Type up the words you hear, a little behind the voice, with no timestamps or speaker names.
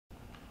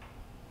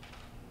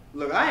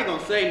Look, I ain't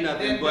gonna say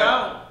nothing, Then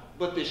don't.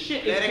 but the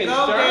shit Let is it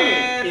go,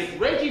 concerning. Des. If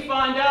Reggie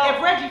find out...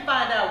 If Reggie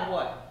find out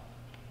what?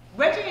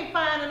 Reggie ain't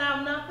finding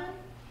out nothing.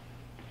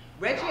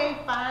 Reggie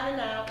ain't finding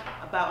out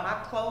about my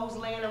clothes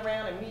laying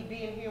around and me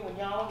being here when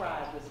y'all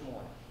arrived this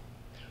morning.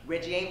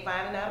 Reggie ain't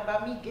finding out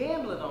about me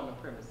gambling on the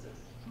premises.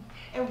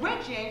 And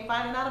Reggie ain't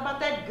finding out about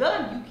that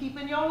gun you keep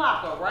in your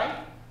locker,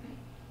 right?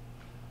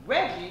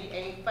 Reggie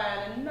ain't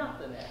finding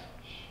nothing out.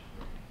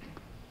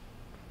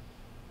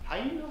 How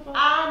you know about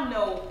I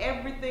know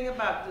everything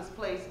about this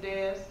place,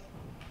 Des.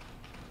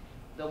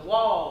 The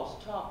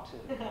walls talk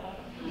to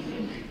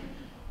me.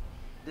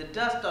 The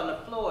dust on the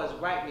floors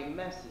write me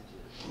messages.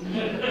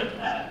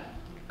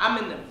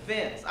 I'm in the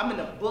vents, I'm in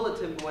the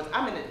bulletin boards,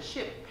 I'm in the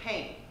chip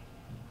paint.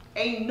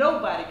 Ain't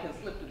nobody can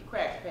slip through the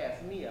cracks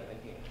past me up in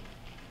here.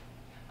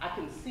 I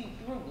can see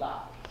through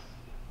lockers.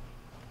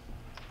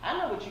 I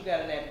know what you got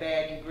in that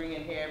bag you bring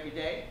in here every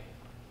day.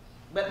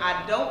 But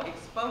I don't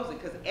expose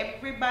it because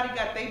everybody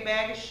got their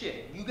bag of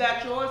shit. You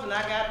got yours and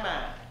I got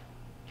mine.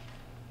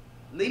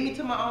 Leave me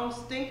to my own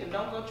stink and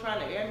don't go trying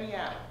to air me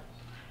out.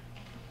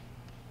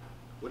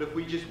 What if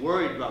we just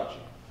worried about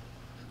you?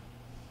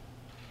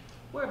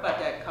 Worry about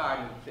that car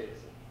you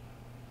fixing.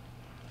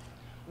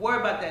 Worry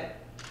about that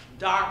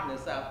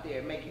darkness out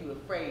there make you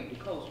afraid to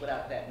coast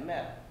without that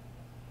metal.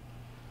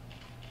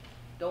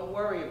 Don't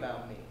worry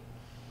about me.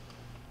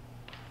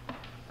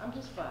 I'm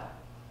just fine.